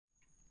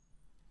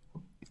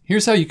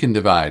Here's how you can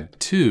divide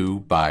 2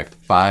 by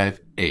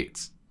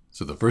 5/8.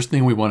 So the first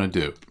thing we want to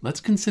do,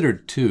 let's consider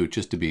 2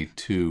 just to be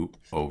 2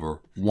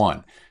 over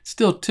 1.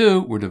 Still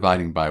 2, we're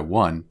dividing by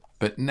 1,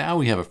 but now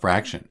we have a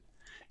fraction.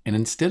 And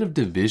instead of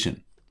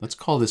division, let's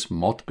call this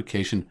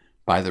multiplication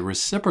by the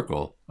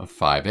reciprocal of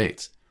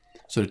 5/8.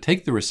 So to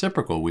take the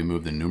reciprocal, we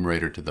move the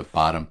numerator to the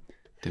bottom,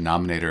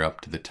 denominator up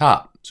to the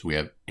top. So we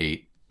have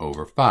 8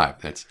 over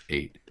 5. That's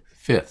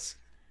 8/5.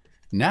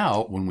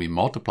 Now, when we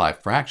multiply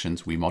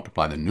fractions, we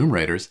multiply the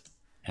numerators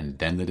and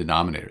then the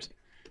denominators.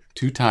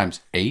 2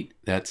 times 8,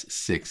 that's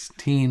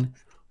 16.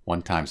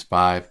 1 times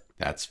 5,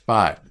 that's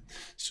 5.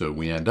 So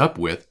we end up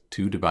with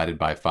 2 divided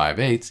by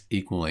 5/8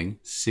 equaling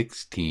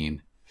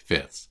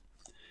 16/5.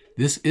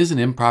 This is an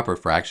improper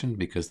fraction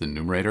because the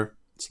numerator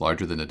is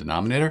larger than the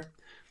denominator.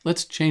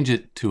 Let's change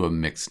it to a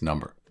mixed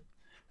number.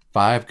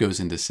 5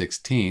 goes into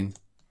 16.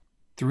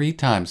 3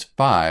 times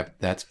 5,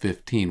 that's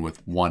 15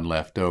 with 1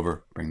 left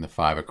over. Bring the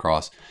 5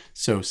 across.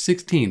 So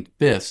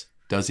 16/5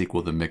 does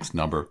equal the mixed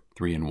number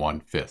 3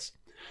 1/5.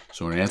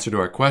 So in answer to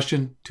our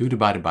question, 2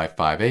 divided by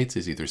 5/8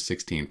 is either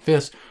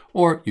 16/5,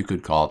 or you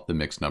could call it the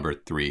mixed number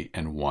 3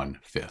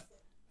 1/5.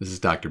 This is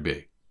Dr.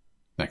 B.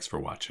 Thanks for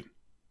watching.